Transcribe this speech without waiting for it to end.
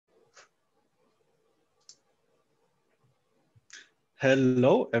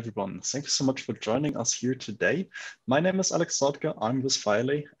Hello, everyone. Thank you so much for joining us here today. My name is Alex Sotke. I'm with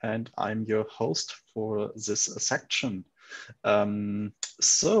FHIR, and I'm your host for this section. Our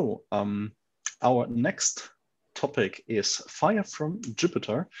next topic is FHIR from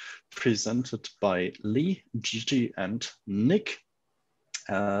Jupyter, presented by Lee, Gigi, and Nick.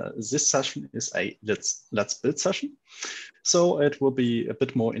 This session is a let's build session. So it will be a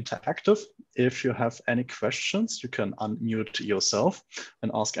bit more interactive. If you have any questions, you can unmute yourself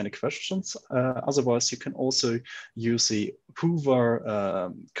and ask any questions. Otherwise, you can also use the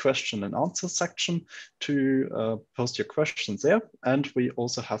FHIR question and answer section to post your questions there. And we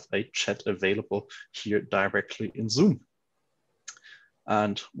also have a chat available here directly in Zoom.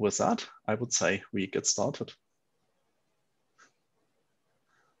 And with that, I would say we get started.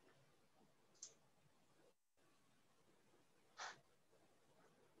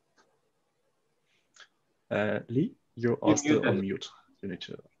 Lee, you are still on mute. You need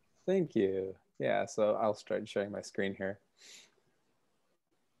to. Thank you. Yeah, so I'll start sharing my screen here.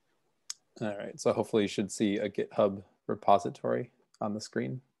 All right, so hopefully you should see a GitHub repository on the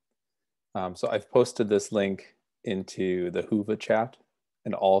screen. So I've posted this link into the Whova chat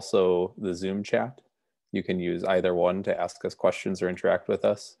and also the Zoom chat. You can use either one to ask us questions or interact with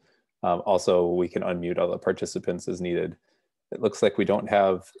us. Also, we can unmute all the participants as needed. It looks like we don't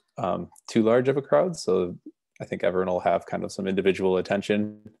have too large of a crowd, so I think everyone will have kind of some individual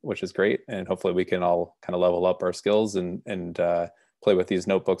attention, which is great. And hopefully we can all kind of level up our skills and play with these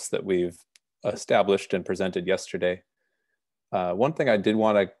notebooks that we've established and presented yesterday. One thing I did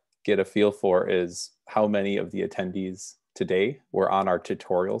want to get a feel for is how many of the attendees today were on our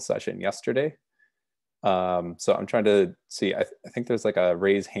tutorial session yesterday. So I'm trying to see, I think there's like a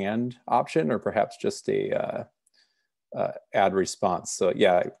raise hand option or perhaps just a add response. So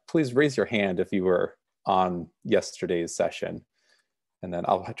yeah, please raise your hand if you were on yesterday's session, and then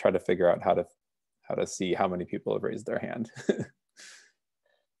I'll try to figure out how to see how many people have raised their hand.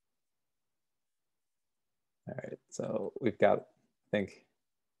 All right, so we've got, I think,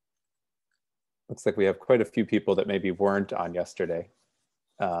 looks like we have quite a few people that maybe weren't on yesterday.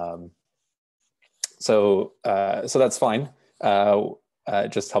 So that's fine.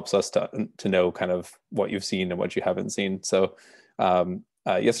 It just helps us to know kind of what you've seen and what you haven't seen. So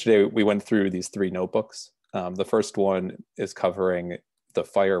yesterday we went through these 3 notebooks. The first one is covering the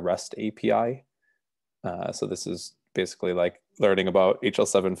FHIR REST API. So this is basically like learning about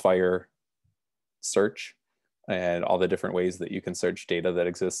HL7 FHIR search and all the different ways that you can search data that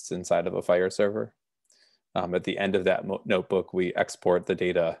exists inside of a FHIR server. At the end of that notebook, we export the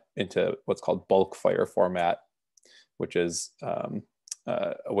data into what's called bulk FHIR format, which is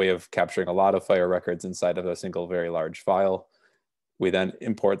a way of capturing a lot of FHIR records inside of a single very large file. We then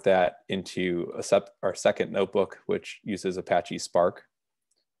import that into our second notebook, which uses Apache Spark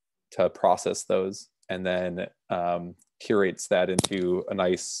to process those, and then curates that into a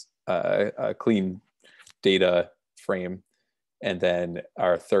nice clean data frame. And then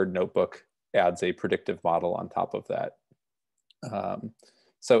our third notebook adds a predictive model on top of that.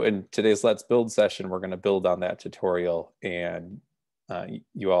 So in today's Let's Build session, we're going to build on that tutorial, and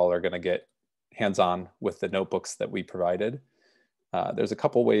you all are going to get hands-on with the notebooks that we provided. There's a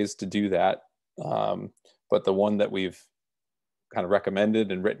couple ways to do that, but the one that we've kind of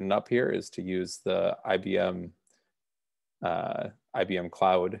recommended and written up here is to use the IBM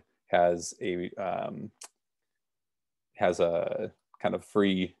Cloud has a kind of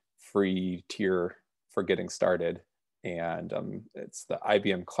free tier for getting started, and it's the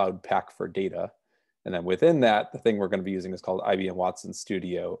IBM Cloud Pack for Data. And then within that, the thing we're going to be using is called IBM Watson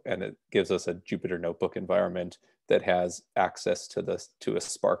Studio, and it gives us a Jupyter Notebook environment that has access to a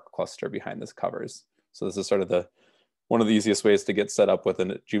Spark cluster behind the covers. So this is sort of one of the easiest ways to get set up with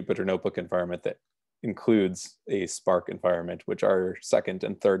a Jupyter Notebook environment that includes a Spark environment, which our second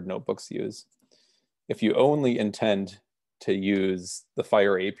and third notebooks use. If you only intend to use the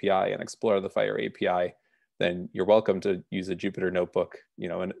FHIR API and explore the FHIR API, then you're welcome to use a Jupyter Notebook,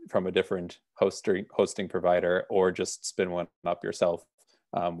 from a different hosting provider, or just spin one up yourself.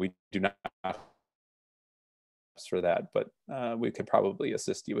 We do not for that, but we could probably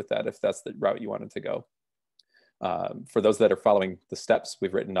assist you with that if that's the route you wanted to go. For those that are following the steps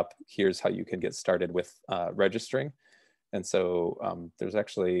we've written up, here's how you can get started with registering. And so there's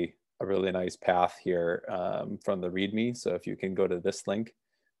actually a really nice path here from the README. So if you can go to this link,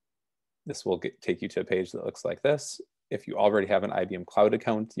 this will take you to a page that looks like this. If you already have an IBM Cloud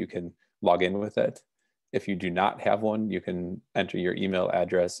account, you can log in with it. If you do not have one, you can enter your email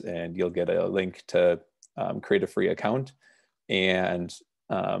address and you'll get a link to create a free account. And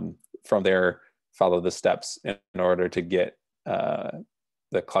from there, follow the steps in order to get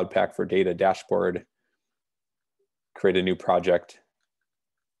the Cloud Pak for Data dashboard, create a new project,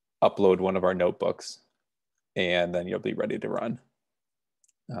 upload one of our notebooks, and then you'll be ready to run.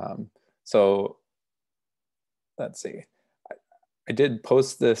 So let's see. I did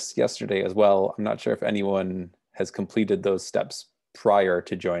post this yesterday as well. I'm not sure if anyone has completed those steps prior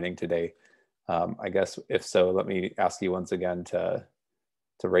to joining today. I guess if so, let me ask you once again to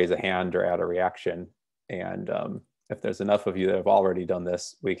raise a hand or add a reaction. And if there's enough of you that have already done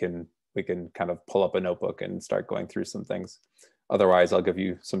this, we can kind of pull up a notebook and start going through some things. Otherwise, I'll give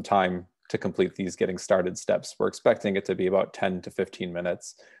you some time to complete these getting started steps. We're expecting it to be about 10 to 15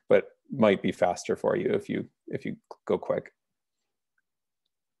 minutes, but might be faster for you if you go quick.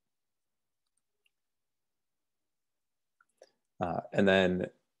 And then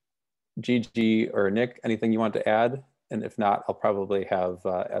Gigi or Nick, anything you want to add? And if not, I'll probably have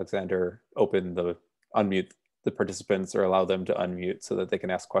Alexander unmute the participants or allow them to unmute so that they can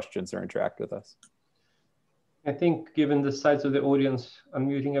ask questions or interact with us. I think given the size of the audience,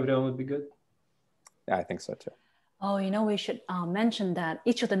 unmuting everyone would be good. Yeah, I think so too. Oh, we should mention that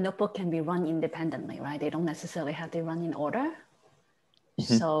each of the notebook can be run independently, right? They don't necessarily have to run in order.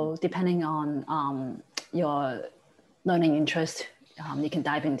 Mm-hmm. So depending on your learning interest, you can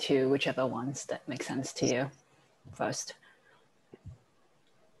dive into whichever ones that make sense to you first.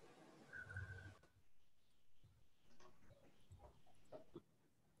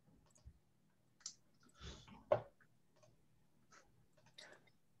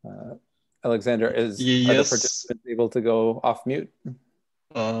 Alexander, are the participants able to go off mute?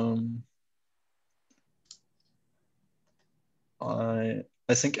 I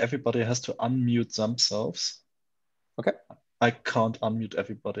think everybody has to unmute themselves. Okay. I can't unmute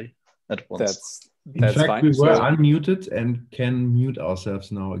everybody at once. That's in fact, fine. we were unmuted and can mute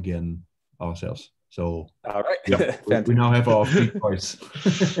ourselves now again ourselves. So all right, yeah, we now have our free choice.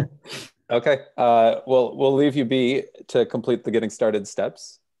 Okay, we'll leave you be to complete the getting started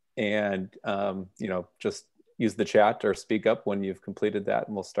steps, and just use the chat or speak up when you've completed that,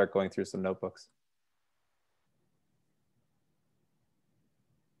 and we'll start going through some notebooks.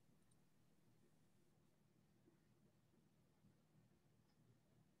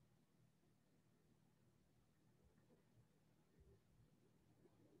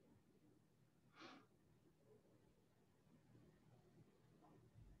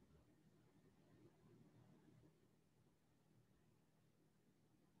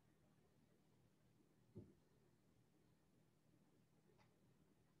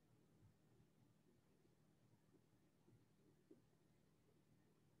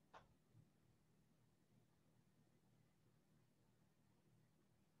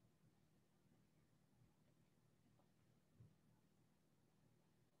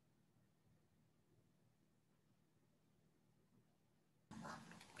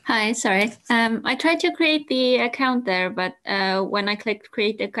 Hi, sorry. I tried to create the account there, but when I clicked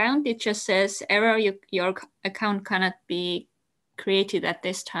create account, it just says error, your account cannot be created at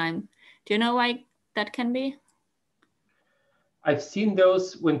this time. Do you know why that can be? I've seen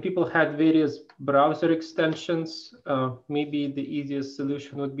those when people had various browser extensions. Maybe the easiest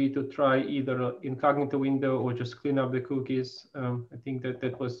solution would be to try either an incognito window or just clean up the cookies. I think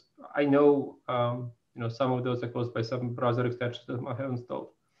that was, I know, some of those are caused by some browser extensions that I have installed.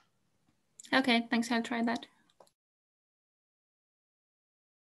 Okay, thanks. I'll try that.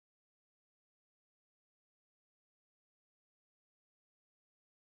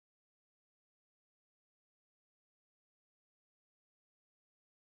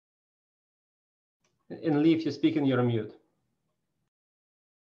 And Lee, if you're speaking, you're on mute.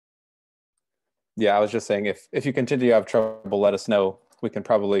 Yeah, I was just saying, if you continue to have trouble, let us know. We can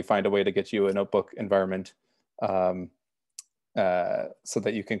probably find a way to get you a notebook environment so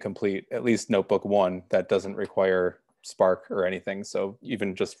that you can complete at least notebook 1 that doesn't require Spark or anything. So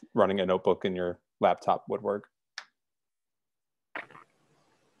even just running a notebook in your laptop would work.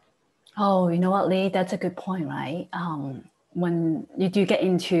 Oh, you know what, Lee? That's a good point, right? When you do get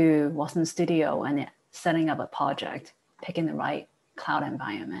into Watson Studio and setting up a project, picking the right cloud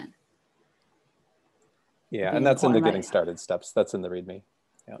environment. Yeah, and that's in the getting started steps. That's in the README.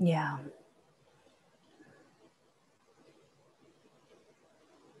 Yeah.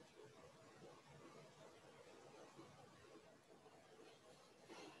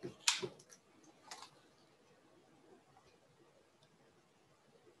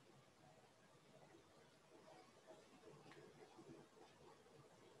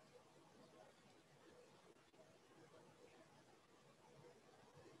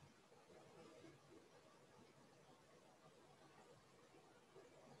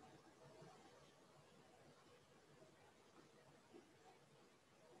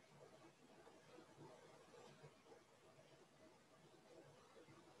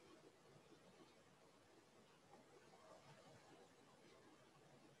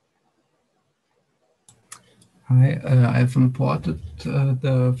 I've imported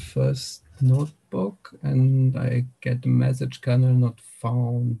the first notebook and I get a message kernel not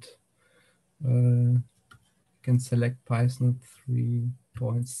found. You can select Python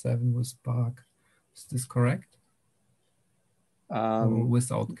 3.7 with Spark. Is this correct? Or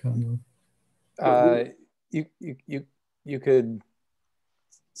without kernel? You could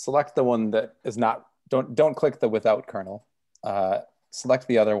select the one that is not, don't click the without kernel. Select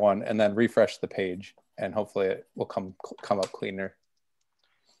the other one and then refresh the page and hopefully it will come up cleaner.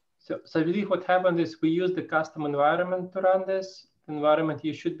 So I believe what happened is we used the custom environment to run this. The environment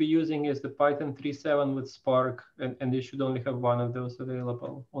you should be using is the Python 3.7 with Spark, and you should only have one of those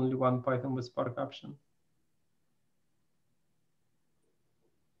available, only one Python with Spark option.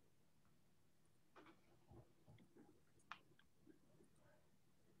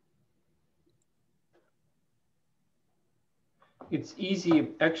 It's easy,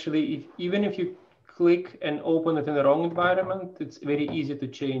 actually, even if you click and open it in the wrong environment, it's very easy to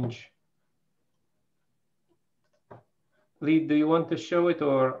change. Lee, do you want to show it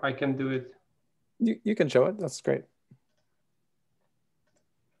or I can do it? You can show it, that's great.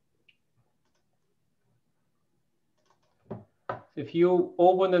 If you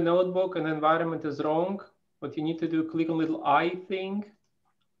open the notebook and the environment is wrong, what you need to do, click on little I thing,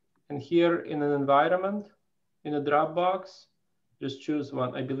 and here in an environment, in a Dropbox, just choose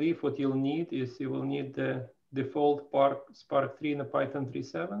one. I believe what you'll need is you will need the default Spark 3 in a Python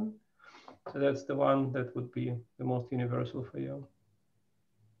 3.7. So that's the one that would be the most universal for you.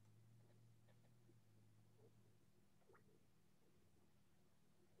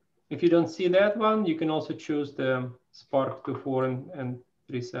 If you don't see that one, you can also choose the Spark 2.4 and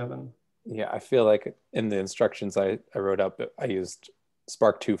 3.7. Yeah, I feel like in the instructions I wrote up, I used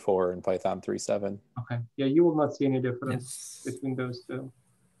Spark 2.4 and Python 3.7. Okay. Yeah, you will not see any difference between those two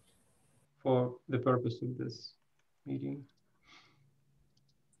for the purpose of this meeting.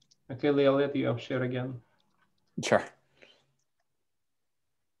 Okay, Lee, I'll let you share again. Sure.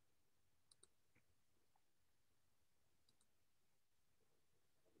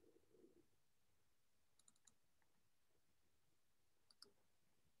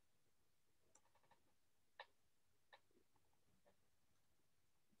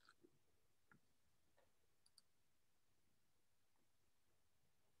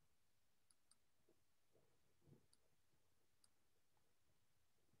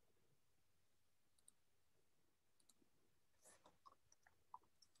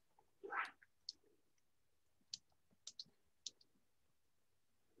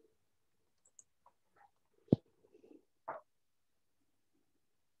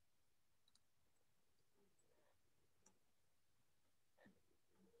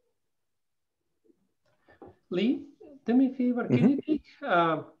 Lee, do me a favor. Can you take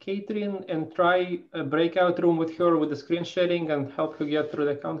Catherine and try a breakout room with her with the screen sharing and help her get through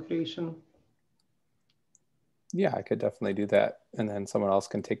the account creation? Yeah, I could definitely do that. And then someone else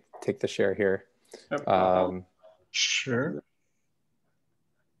can take the share here. Sure.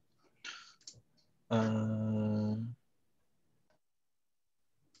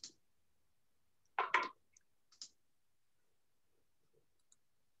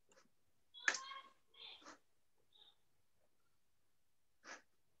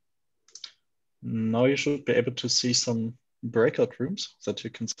 Now you should be able to see some breakout rooms that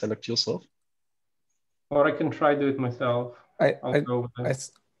you can select yourself. Or I can try do it myself.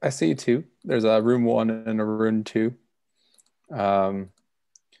 I see two. There's a room 1 and a room 2. And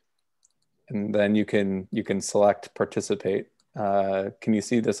then you can select participate. Can you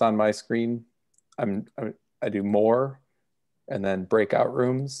see this on my screen? I do more and then breakout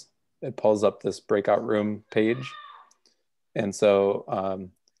rooms. It pulls up this breakout room page. And so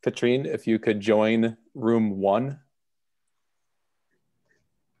Katrine, if you could join room 1.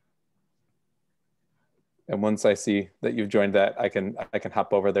 And once I see that you've joined that, I can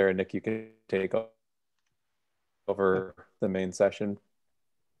hop over there and Nick, you can take over the main session.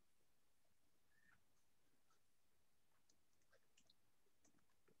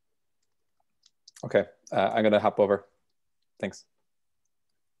 Okay, I'm gonna hop over. Thanks.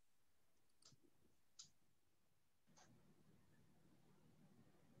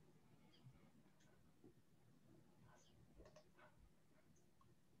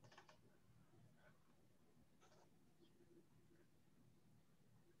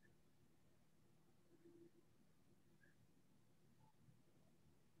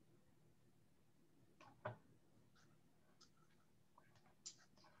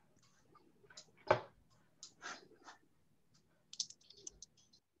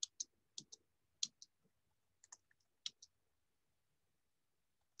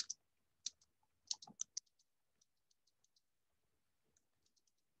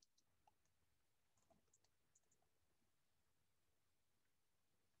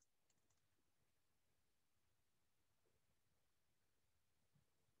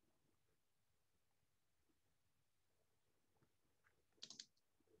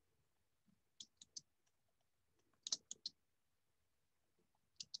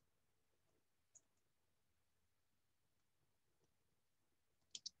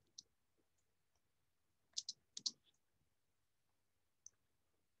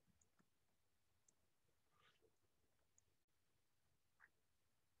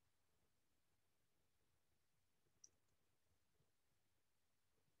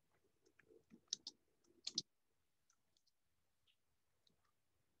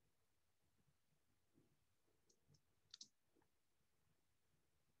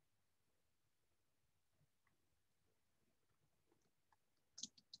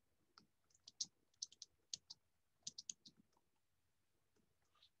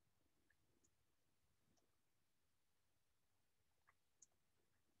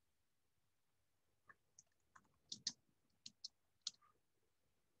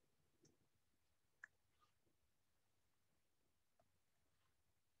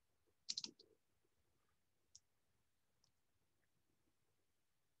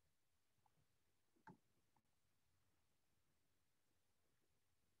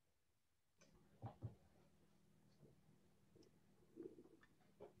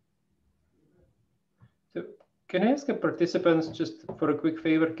 Can I ask the participants just for a quick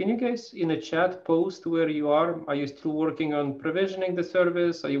favor? Can you guys in the chat post where you are? Are you still working on provisioning the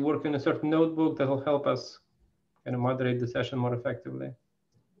service? Are you working on a certain notebook that will help us kind of moderate the session more effectively?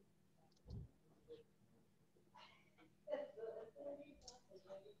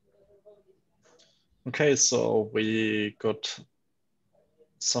 Okay, so we got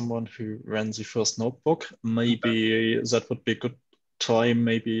someone who ran the first notebook. Maybe that would be a good time,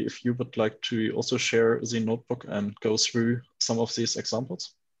 maybe if you would like to also share the notebook and go through some of these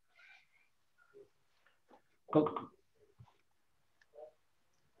examples. Well,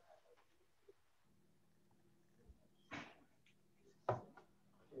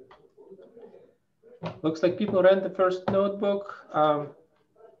 looks like people ran the first notebook.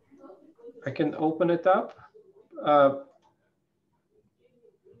 I can open it up.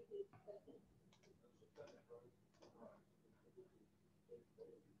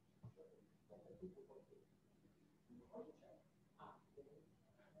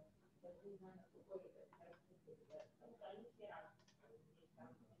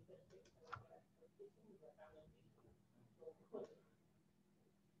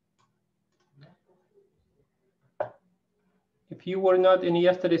 If you were not in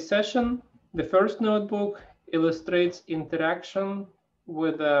yesterday's session, the first notebook illustrates interaction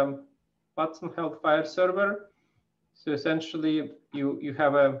with a Watson Health FHIR server. So essentially, you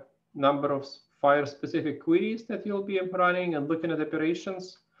have a number of FHIR specific queries that you'll be running and looking at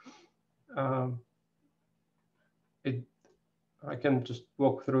operations. I can just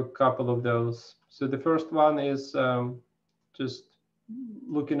walk through a couple of those. So the first one is just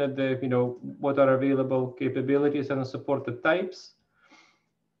looking at the, what are available capabilities and supported types.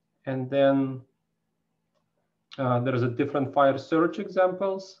 And then there's a different FHIR search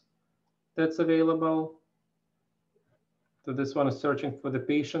examples that's available. So this one is searching for the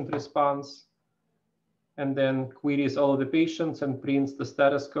patient response, and then queries all of the patients and prints the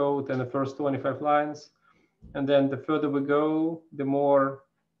status code and the first 25 lines. And then the further we go, the more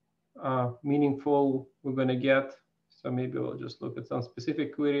meaningful we're going to get. So maybe we'll just look at some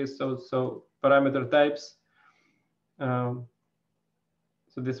specific queries. So parameter types.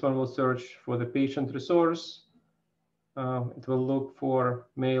 So this one will search for the patient resource. It will look for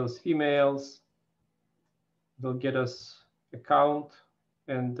males, females. It will get us a count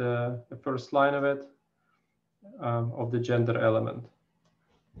and the first line of it, of the gender element.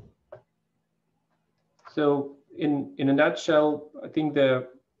 So in a nutshell, I think the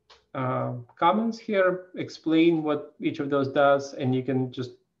comments here explain what each of those does, and you can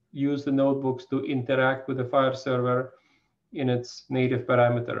just use the notebooks to interact with the FHIR server in its native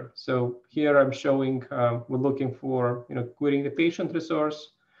parameter. So here I'm showing, we're looking for, querying the patient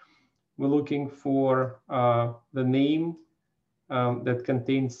resource. We're looking for the name that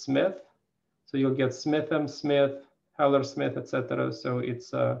contains Smith. So you'll get Smitham, Smith, Heller Smith, etc. So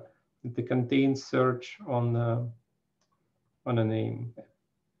it's the contains search on a name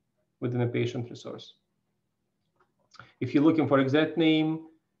within a patient resource. If you're looking for exact name,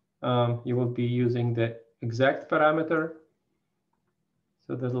 you will be using the exact parameter.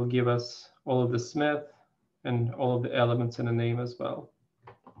 So that'll give us all of the Smith and all of the elements in the name as well.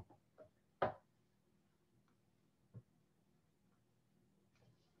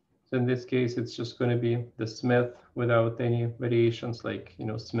 So in this case, it's just going to be the Smith without any variations like,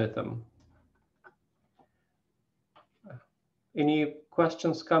 Smitham. Any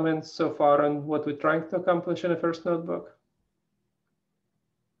questions, comments so far on what we're trying to accomplish in the first notebook?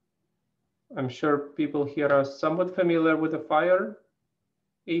 I'm sure people here are somewhat familiar with the FHIR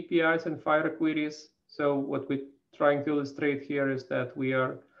APIs and FHIR queries. So what we're trying to illustrate here is that we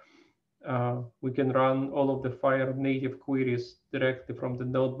can run all of the FHIR native queries directly from the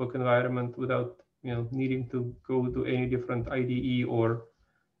notebook environment without needing to go to any different IDE or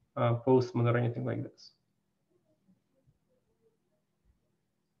Postman or anything like this.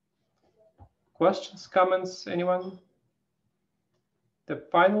 Questions, comments, anyone? The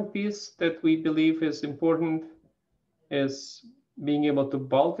final piece that we believe is important is being able to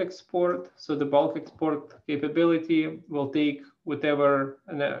bulk export. So the bulk export capability will take whatever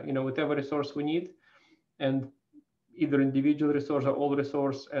resource we need, and either individual resource or all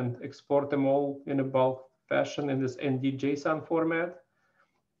resource, and export them all in a bulk fashion in this NDJSON format.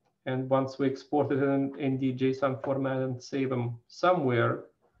 And once we export it in NDJSON format and save them somewhere,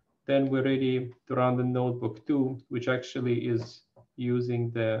 then we're ready to run the notebook 2, which actually is using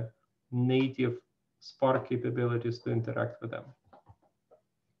the native Spark capabilities to interact with them.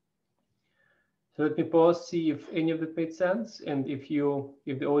 So let me pause, see if any of that made sense, and if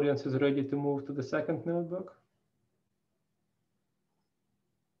the audience is ready to move to the second notebook.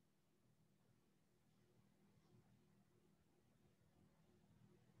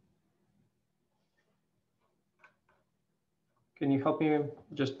 Can you help me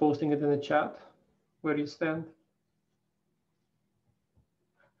just posting it in the chat where you stand?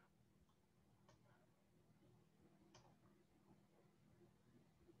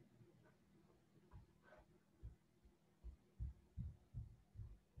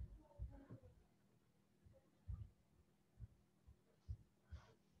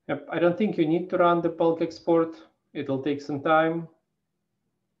 Yep, I don't think you need to run the bulk export. It'll take some time.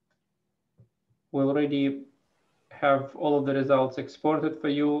 We already have all of the results exported for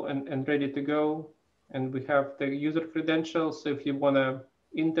you and ready to go. And we have the user credentials. So if you want to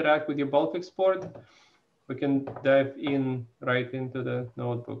interact with your bulk export, we can dive in right into the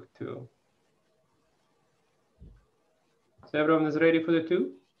notebook too. So everyone is ready for the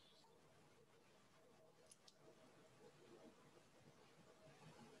 2?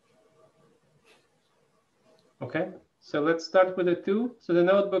 Okay, so let's start with the 2. So the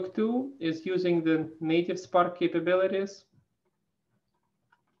notebook 2 is using the native Spark capabilities.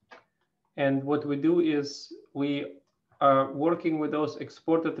 And what we do is we are working with those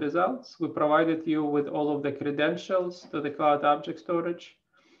exported results. We provided you with all of the credentials to the cloud object storage.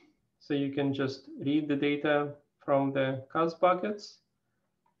 So you can just read the data from the COS buckets.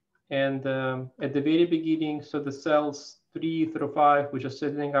 And at the very beginning, so the cells 3 through 5, which are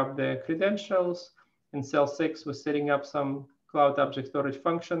setting up the credentials, and cell 6 was setting up some cloud object storage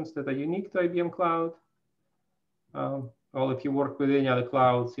functions that are unique to IBM Cloud. Well, if you work with any other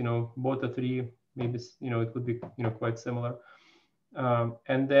clouds, both the 3, maybe, it would be, quite similar.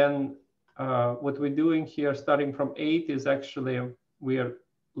 And then what we're doing here, starting from 8, is actually we are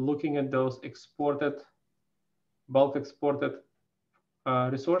looking at those bulk exported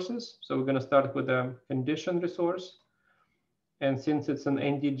resources. So we're going to start with a condition resource. And since it's an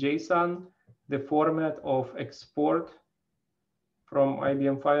NDJSON, the format of export from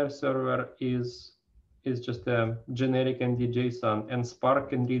IBM FHIR server is just a generic NDJSON, and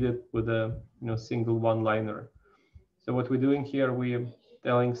Spark can read it with a single one-liner. So what we're doing here, we're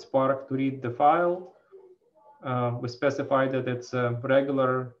telling Spark to read the file. We specify that it's a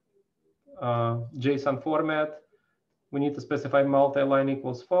regular JSON format. We need to specify multi-line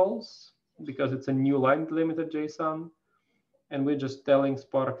equals false because it's a Newline-delimited JSON. And we're just telling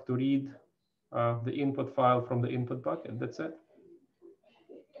Spark to read the input file from the input bucket. That's it.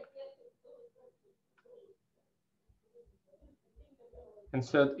 And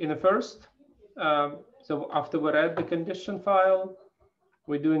so in the first, so after we read the condition file,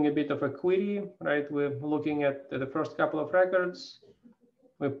 we're doing a bit of a query, right? We're looking at the first couple of records.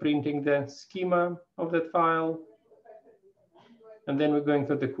 We're printing the schema of that file. And then we're going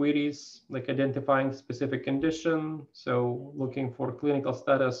through the queries, like identifying specific condition. So looking for clinical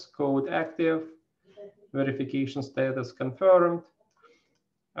status code active, verification status confirmed,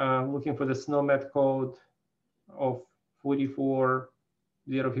 looking for the SNOMED code of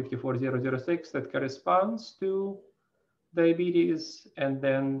 44054006 that corresponds to diabetes, and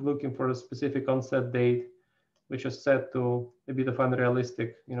then looking for a specific onset date, which is set to a bit of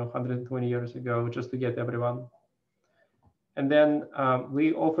unrealistic, 120 years ago, just to get everyone. And then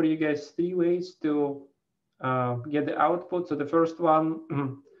we offer you guys 3 ways to get the output. So the first one,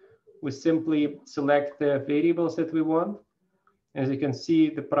 we simply select the variables that we want. As you can see,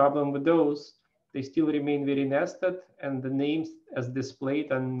 the problem with those, they still remain very nested, and the names as displayed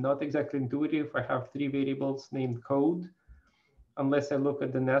are not exactly intuitive. I have 3 variables named code. Unless I look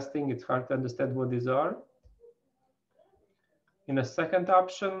at the nesting, it's hard to understand what these are. In a second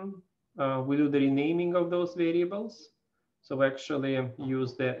option, we do the renaming of those variables. So we actually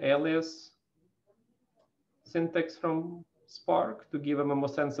use the alias syntax from Spark to give them a more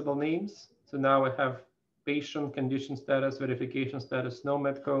sensible names. So now I have patient, condition status, verification status,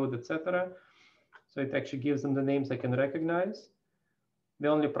 SNOMED code, etc. So it actually gives them the names I can recognize. The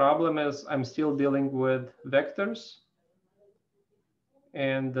only problem is I'm still dealing with vectors.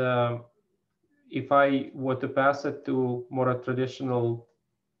 And if I were to pass it to more a traditional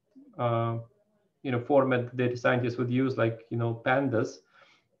format data scientists would use, like pandas,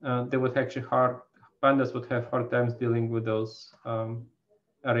 they would actually pandas would have hard times dealing with those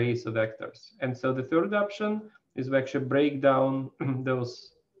arrays of vectors. And so the third option is we actually break down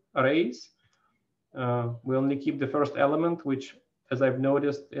those arrays. We only keep the first element, which, as I've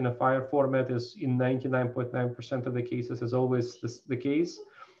noticed in a FHIR format, is in 99.9% of the cases is always the case.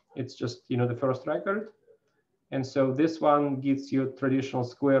 It's just the first record. And so this one gives you traditional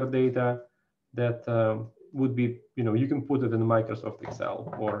square data that would be, you can put it in Microsoft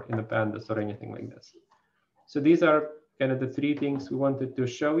Excel or in the pandas or anything like this. So these are kind of the 3 things we wanted to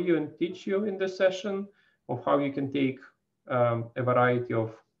show you and teach you in this session of how you can take a variety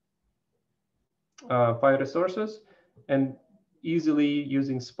of FHIR resources. And easily,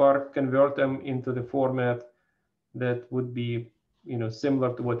 using Spark, convert them into the format that would be,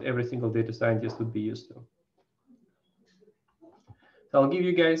 similar to what every single data scientist would be used to. So I'll give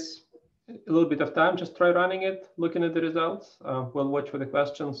you guys a little bit of time. Just try running it, looking at the results. We'll watch for the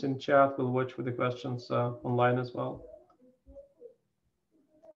questions in chat. We'll watch for the questions online as well.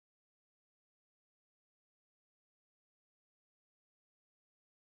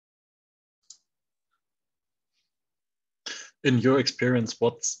 In your experience,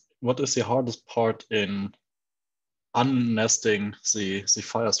 what is the hardest part in unnesting the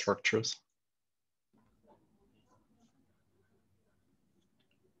FHIR structures?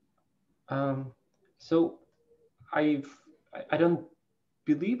 So I don't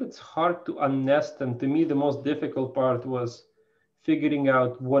believe it's hard to unnest them. To me, the most difficult part was figuring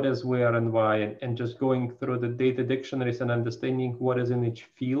out what is where and why, and just going through the data dictionaries and understanding what is in each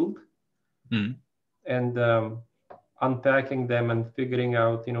field, and unpacking them and figuring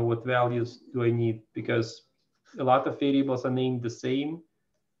out, what values do I need, because a lot of variables are named the same.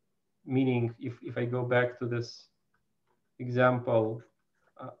 Meaning, if I go back to this example,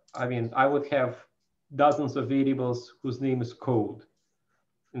 I would have dozens of variables whose name is code.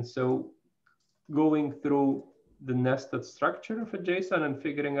 And so going through the nested structure of a JSON and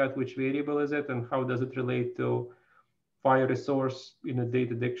figuring out which variable is it and how does it relate to FHIR resource in a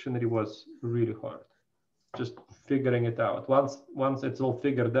data dictionary was really hard. Just figuring it out. Once it's all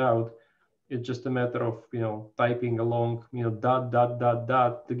figured out, it's just a matter of typing along dot dot dot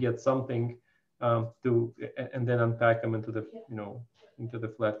dot to get something and then unpack them into the into the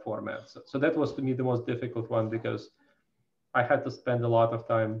flat format. So that was, to me, the most difficult one, because I had to spend a lot of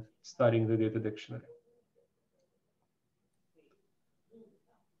time studying the data dictionary.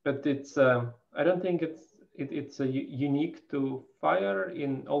 But it's I don't think it's unique to FHIR.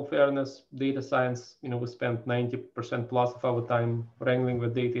 In all fairness, data science, we spend 90% plus of our time wrangling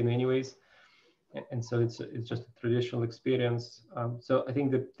with data in anyways. And so it's just a traditional experience. So I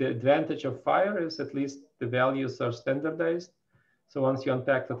think the advantage of FHIR is at least the values are standardized. So once you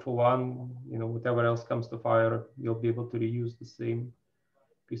unpack that for one, whatever else comes to FHIR, you'll be able to reuse the same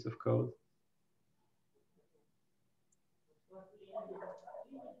piece of code.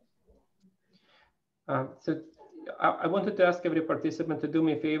 So I wanted to ask every participant to do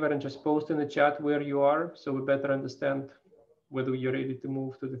me a favor and just post in the chat where you are, so we better understand whether you're ready to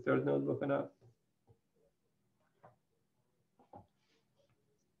move to the third notebook or not.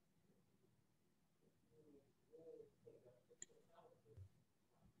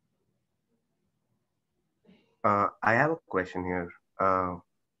 I have a question here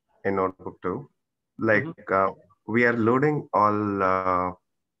in Notebook 2. Like, we are loading all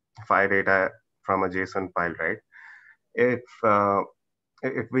file data from a JSON file, right? If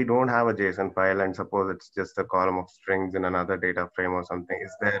we don't have a JSON file and suppose it's just a column of strings in another data frame or something,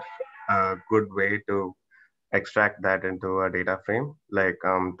 is there a good way to extract that into a data frame, like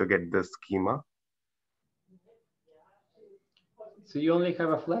to get this schema? So you only have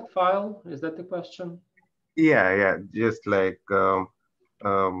a flat file? Is that the question? Yeah. Just like,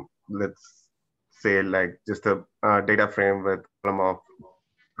 let's say like just a data frame with column of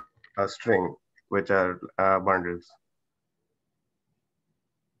a string, which are bundles.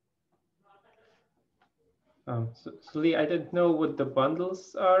 So Lee, I didn't know what the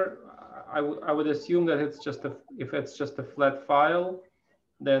bundles are. I would assume that if it's just a flat file,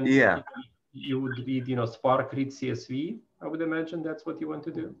 then you would read, Spark read CSV. I would imagine that's what you want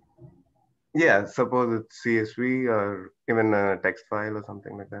to do. Yeah, suppose it's CSV or even a text file or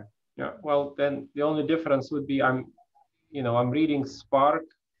something like that. Yeah, well, then the only difference would be I'm reading Spark.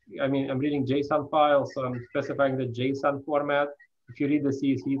 I'm reading JSON files, so I'm specifying the JSON format. If you read the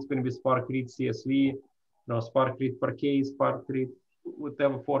CSV, it's going to be Spark read CSV, Spark read Parquet, Spark read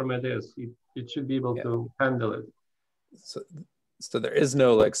whatever format is. It should be able to handle it. So there is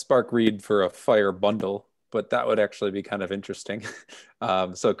no like Spark read for a FHIR bundle, but that would actually be kind of interesting.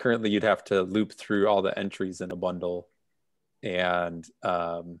 So currently you'd have to loop through all the entries in a bundle and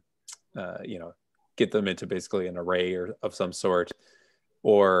get them into basically an array or of some sort,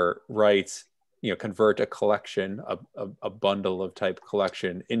 or write, convert a collection, a bundle of type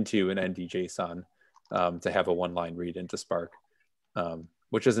collection into an NDJSON to have a one-line read into Spark,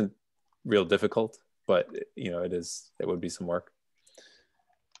 which isn't real difficult, but it would be some work.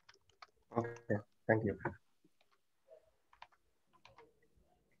 Okay, thank you.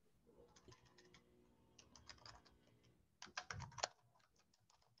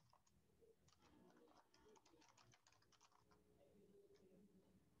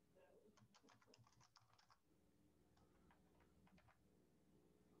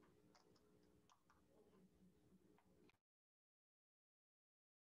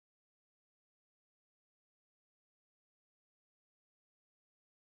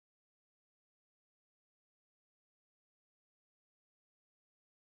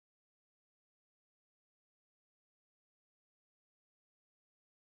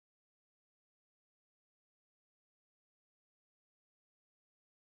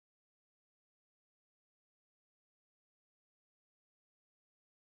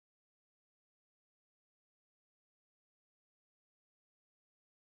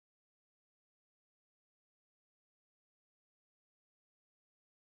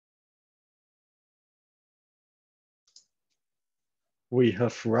 We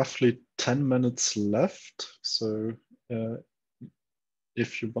have roughly 10 minutes left. So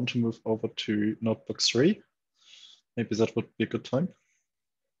if you want to move over to notebook 3, maybe that would be a good time.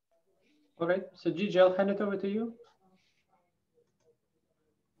 All right, so Gigi, I'll hand it over to you.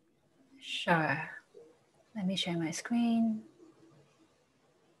 Sure. Let me share my screen.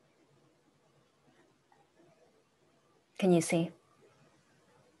 Can you see?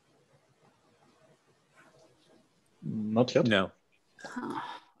 Not yet. No. Oh,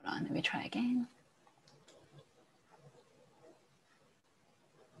 hold on, let me try again.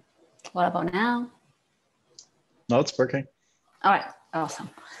 What about now? Now it's working. All right, awesome.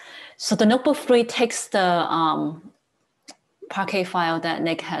 So the notebook 3 takes the Parquet file that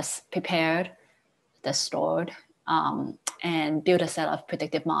Nick has prepared, that's stored, and build a set of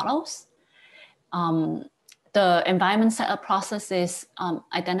predictive models. The environment setup process is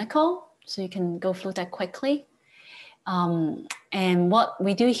identical, so you can go through that quickly. And what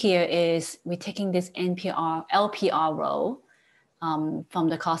we do here is we're taking this LPR row from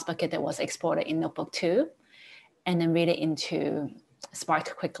the cost bucket that was exported in notebook 2, and then read it into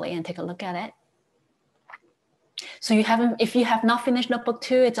Spark quickly and take a look at it. So if you have not finished notebook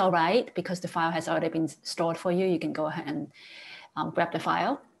 2, it's all right, because the file has already been stored for you. You can go ahead and grab the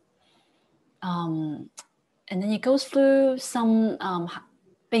file. And then it goes through some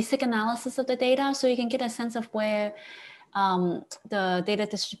basic analysis of the data, so you can get a sense of where the data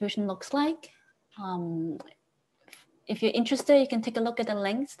distribution looks like. If you're interested, you can take a look at the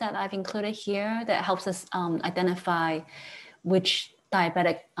links that I've included here that helps us identify which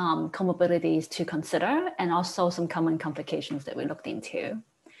diabetic comorbidities to consider, and also some common complications that we looked into.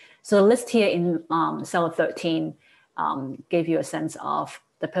 So the list here in cell 13 gave you a sense of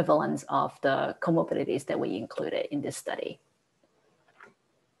the prevalence of the comorbidities that we included in this study.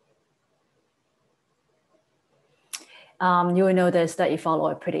 You will notice that you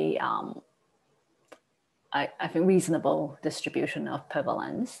follow a pretty, I think, reasonable distribution of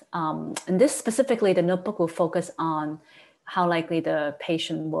prevalence. And this specifically, the notebook will focus on how likely the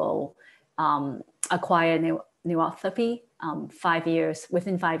patient will acquire neuropathy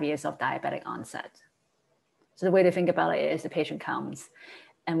within 5 years of diabetic onset. So the way to think about it is the patient comes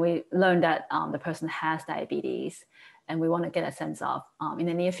and we learn that the person has diabetes, and we want to get a sense of, in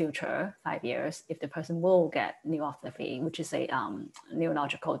the near future, 5 years, if the person will get neuropathy, which is a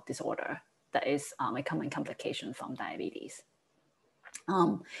neurological disorder that is a common complication from diabetes.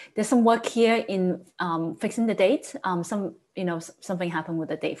 There's some work here in fixing the date. Something happened with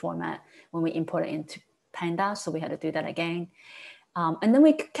the date format when we import it into pandas, so we had to do that again. And then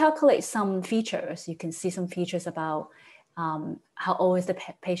we calculate some features. You can see some features about how old is the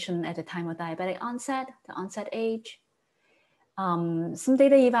patient at the time of diabetic onset, the onset age. Some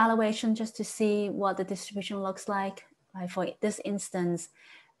data evaluation just to see what the distribution looks like. For this instance,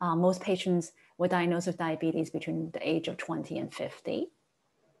 most patients were diagnosed with diabetes between the age of 20 and 50.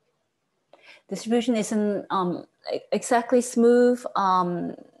 Distribution isn't exactly smooth,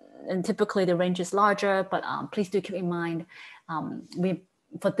 and typically the range is larger, but please do keep in mind,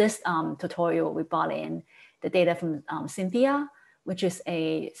 for this tutorial, we brought in the data from Cynthia, which is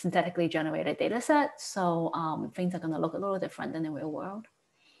a synthetically generated data set. So things are gonna look a little different than the real world.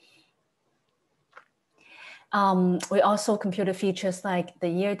 We also computed features like the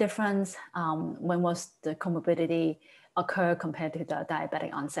year difference, when was the comorbidity occur compared to the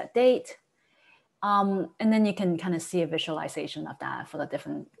diabetic onset date. And then you can kind of see a visualization of that for the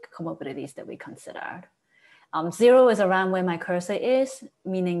different comorbidities that we considered. 0 is around where my cursor is,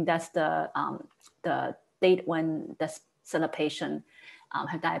 meaning that's the date when the set of patient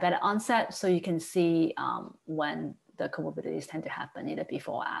have diabetic onset. So you can see when the comorbidities tend to happen either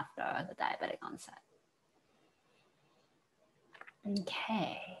before or after the diabetic onset.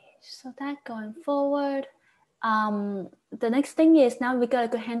 Okay, so that going forward. The next thing is now we got a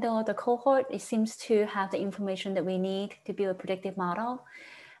good handle of the cohort. It seems to have the information that we need to build a predictive model.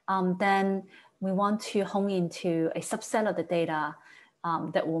 Then we want to hone into a subset of the data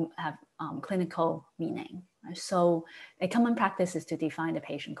that will have clinical meaning. So a common practice is to define the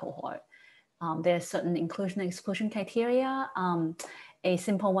patient cohort. There's certain inclusion and exclusion criteria. A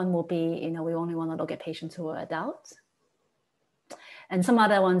simple one will be, we only want to look at patients who are adults. And some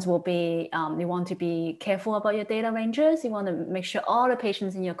other ones will be, you want to be careful about your data ranges. You want to make sure all the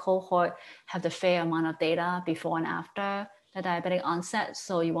patients in your cohort have the fair amount of data before and after the diabetic onset.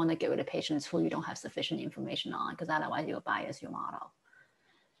 So you want to get rid of patients who you don't have sufficient information on, because otherwise you'll bias your model.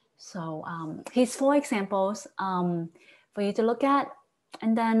 So here's 4 examples for you to look at.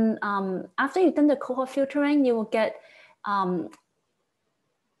 And then after you've done the cohort filtering, you will get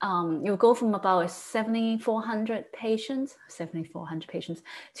you go from about 7,400 patients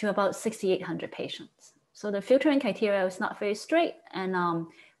to about 6,800 patients. So the filtering criteria is not very straight, and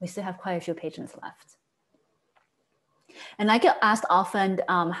we still have quite a few patients left. And I get asked often,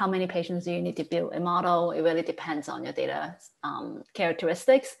 how many patients do you need to build a model? It really depends on your data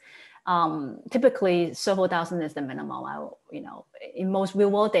characteristics. Typically, several thousand is the minimum. In most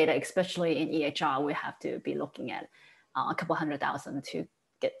real-world data, especially in EHR, we have to be looking at a couple 100,000 to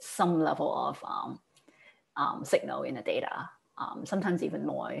get some level of signal in the data. Sometimes even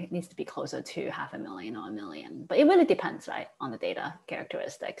more. It needs to be closer to 500,000 or 1 million. But it really depends, right, on the data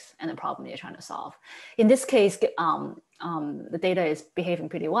characteristics and the problem you're trying to solve. In this case, the data is behaving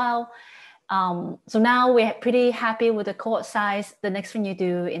pretty well. So now we're pretty happy with the cohort size. The next thing you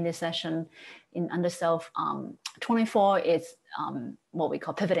do in this session in under self 24 is what we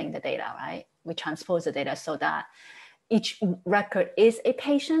call pivoting the data, right? We transpose the data so that each record is a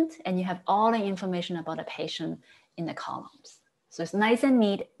patient and you have all the information about a patient in the columns. So it's nice and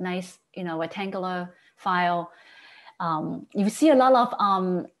neat, nice, rectangular file. You see a lot of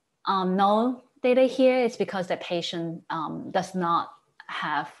null data here. It's because the patient does not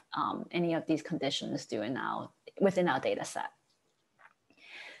have any of these conditions within our data set.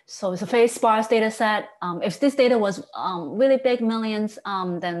 So it's a very sparse data set. If this data was really big, millions,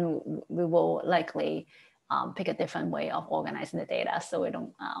 then we will likely pick a different way of organizing the data so we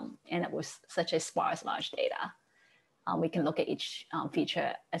don't end up with such a sparse, large data. We can look at each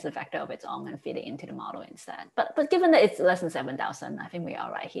feature as a vector of its own and feed it into the model instead. But given that it's less than 7,000, I think we are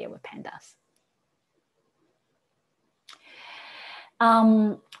right here with pandas.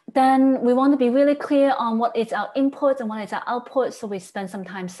 Then we want to be really clear on what is our input and what is our output. So we spend some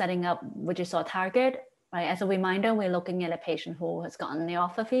time setting up which is our target, right? As a reminder, we're looking at a patient who has gotten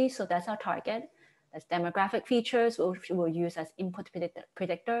neuropathy. So that's our target. That's demographic features, which we'll use as input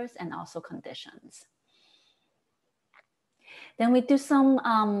predictors and also conditions. Then we do some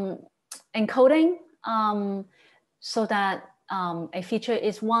encoding so that a feature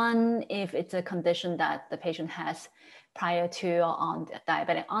is one if it's a condition that the patient has prior to or on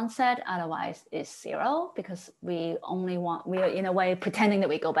diabetic onset. Otherwise, it's 0 because we are in a way pretending that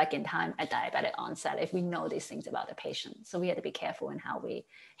we go back in time at diabetic onset if we know these things about the patient. So we have to be careful in how we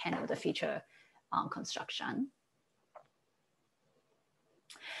handle the feature construction.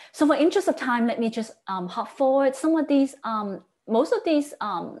 So for interest of time, let me just hop forward. Some of these, most of these,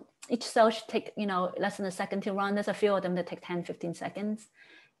 each cell should take less than a second to run. There's a few of them that take 10, 15 seconds.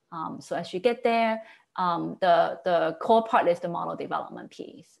 So as you get there, the core part is the model development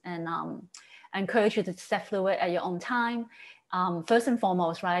piece. And I encourage you to step through it at your own time. First and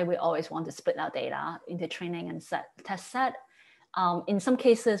foremost, right, we always want to split our data into training and test set. In some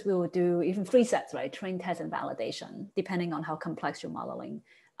cases, we will do even 3 sets, right? Train, test, and validation, depending on how complex your modeling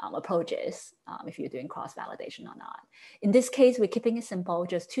approach is, if you're doing cross-validation or not. In this case, we're keeping it simple,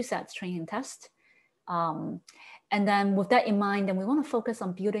 just 2 sets, train and test. And then with that in mind, then we want to focus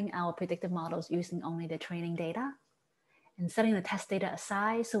on building our predictive models using only the training data and setting the test data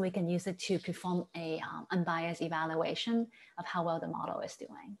aside so we can use it to perform a unbiased evaluation of how well the model is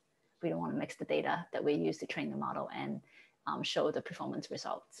doing. We don't want to mix the data that we use to train the model and show the performance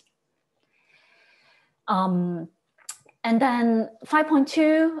results. And then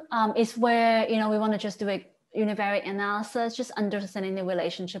 5.2 is where we want to just do a univariate analysis, just understanding the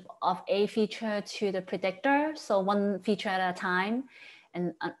relationship of a feature to the predictor. So 1 feature at a time.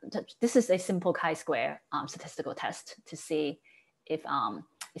 And this is a simple chi-square statistical test to see if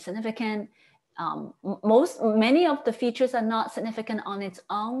it's significant. Many of the features are not significant on its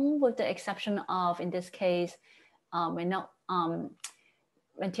own, with the exception of, in this case,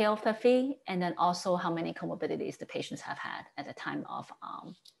 ventilopathy, and then also how many comorbidities the patients have had at the time of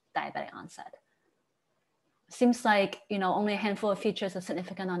diabetic onset. Seems like only a handful of features are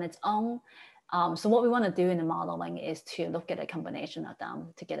significant on its own. So what we want to do in the modeling is to look at a combination of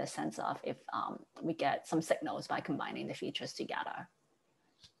them to get a sense of if we get some signals by combining the features together.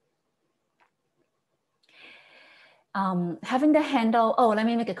 Having the handle, let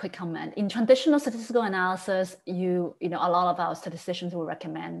me make a quick comment. In traditional statistical analysis, a lot of our statisticians will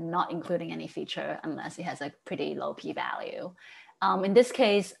recommend not including any feature unless it has a pretty low p-value. In this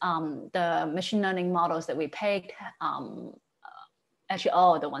case, the machine learning models that we picked, actually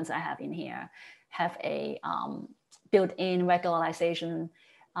all of the ones I have in here, have a built-in regularization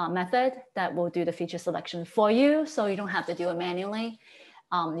method that will do the feature selection for you. So you don't have to do it manually.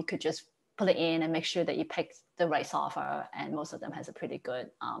 You could just put it in and make sure that you pick the right software. And most of them has a pretty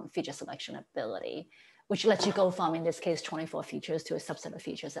good feature selection ability, which lets you go from, in this case, 24 features to a subset of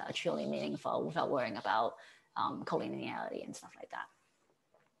features that are truly meaningful without worrying about collinearity and stuff like that.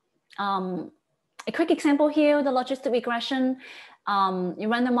 a quick example here, the logistic regression. You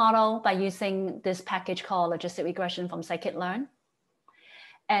run the model by using this package called logistic regression from scikit-learn.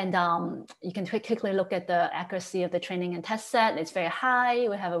 And you can quickly look at the accuracy of the training and test set. It's very high.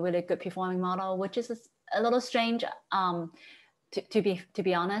 We have a really good performing model, which is a little strange. To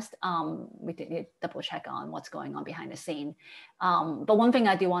be honest, we did double check on what's going on behind the scene. But one thing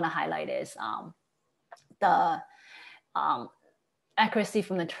I do want to highlight is the accuracy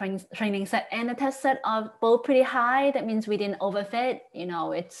from the training set and the test set are both pretty high. That means we didn't overfit. You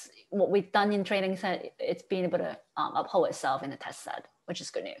know, it's what we've done in training set. It's being able to uphold itself in the test set, which is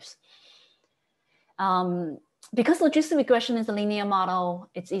good news. Because logistic regression is a linear model,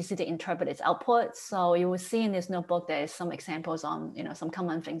 it's easy to interpret its output. So you will see in this notebook, there's some examples on, you know, some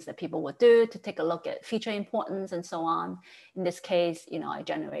common things that people would do to take a look at feature importance and so on. In this case, you know, I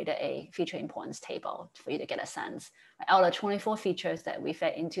generated a feature importance table for you to get a sense. Out of 24 features that we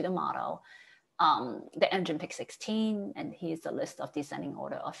fed into the model, the engine picked 16, and here's the list of descending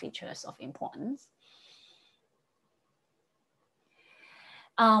order of features of importance.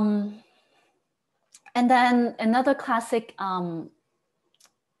 And then another classic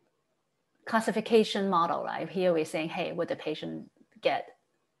classification model, right? Here we're saying, hey, would the patient get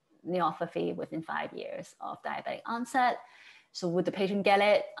neuropathy within 5 years of diabetic onset? So would the patient get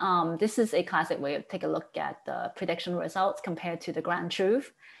it? This is a classic way of take a look at the prediction results compared to the ground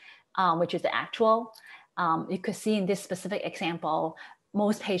truth, which is the actual. You could see in this specific example,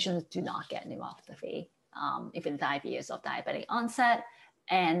 most patients do not get neuropathy within 5 years of diabetic onset.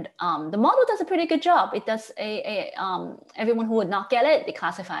 And the model does a pretty good job. It does everyone who would not get it, they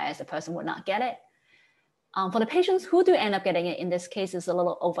classify as a person would not get it. For the patients who do end up getting it, in this case, it's a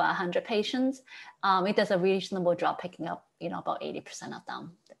little over 100 patients. It does a reasonable job picking up, you know, about 80% of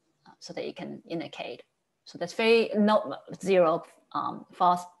them, so that you can indicate. So that's zero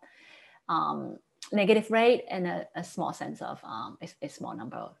false negative rate and a small sense of a small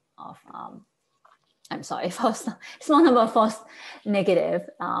number of small number of false negative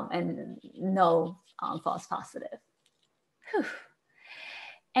and no false positive. Whew.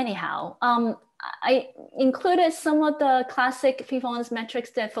 Anyhow, I included some of the classic performance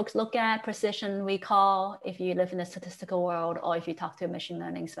metrics that folks look at: precision, recall, if you live in the statistical world, or if you talk to a machine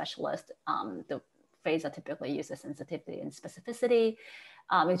learning specialist, the phrase that typically uses sensitivity and specificity.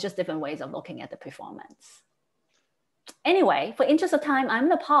 It's just different ways of looking at the performance. Anyway, for interest of time, I'm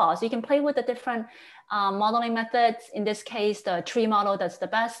going to pause. You can play with the different modeling methods. In this case, the tree model does the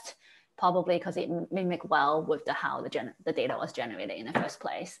best, probably because it mimics well with how the data was generated in the first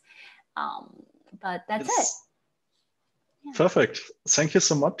place. But that's it. Yeah. Perfect. Thank you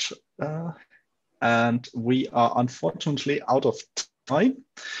so much. And we are unfortunately out of time.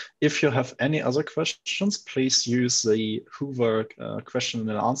 If you have any other questions, please use the Hoover question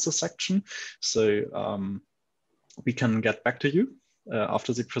and answer section. So we can get back to you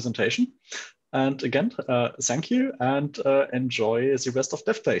after the presentation. And again, thank you and enjoy the rest of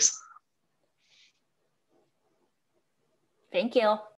DevDays. Thank you.